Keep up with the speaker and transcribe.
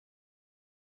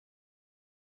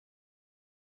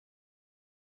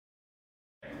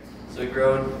So we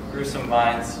grew some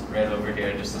vines right over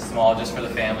here, just just for the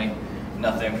family,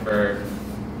 nothing for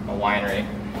a winery.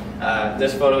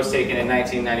 This photo was taken in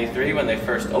 1993 when they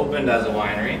first opened as a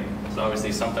winery, so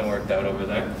obviously something worked out over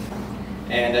there.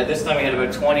 And at this time we had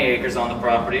about 20 acres on the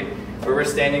property. Where we're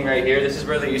standing right here, this is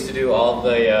where they used to do all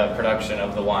the production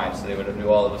of the wine. So they would do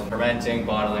all of the fermenting,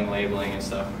 bottling, labeling, and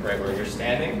stuff right where you're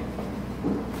standing.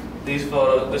 This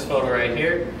photo right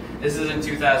here, this is in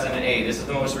 2008. This is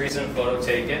the most recent photo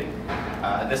taken.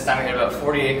 This time we had about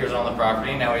 40 acres on the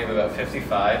property. Now we have about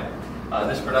 55.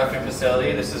 This production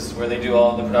facility, this is where they do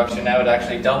all the production. Now it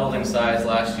actually doubled in size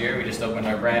last year. We just opened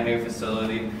our brand new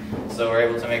facility. So we're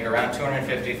able to make around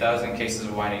 250,000 cases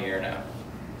of wine a year now.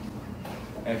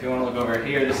 And if you want to look over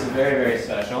here, this is very, very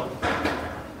special.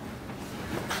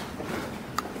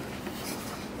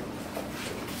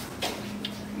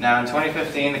 Now in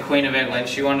 2015, the Queen of England,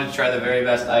 she wanted to try the very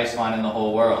best ice wine in the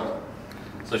whole world.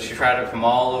 So she tried it from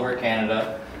all over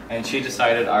Canada, and she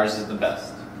decided ours is the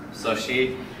best. So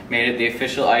she made it the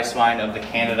official ice wine of the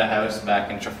Canada House back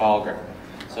in Trafalgar.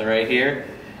 So right here,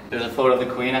 there's a photo of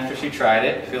the Queen after she tried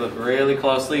it. If you look really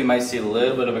closely, you might see a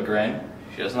little bit of a grin.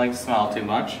 She doesn't like to smile too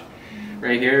much.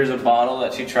 Right here is a bottle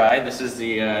that she tried. This is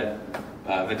the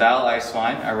Vidal Ice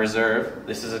Wine, our reserve.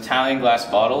 This is Italian glass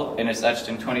bottle, and it's etched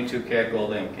in 22 karat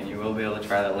gold ink, and you will be able to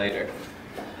try that later.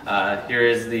 Here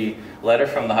is the letter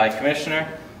from the High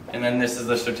Commissioner, and then this is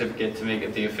the certificate to make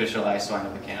it the official ice wine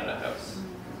of the Canada House.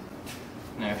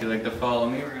 Now if you'd like to follow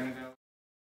me, we're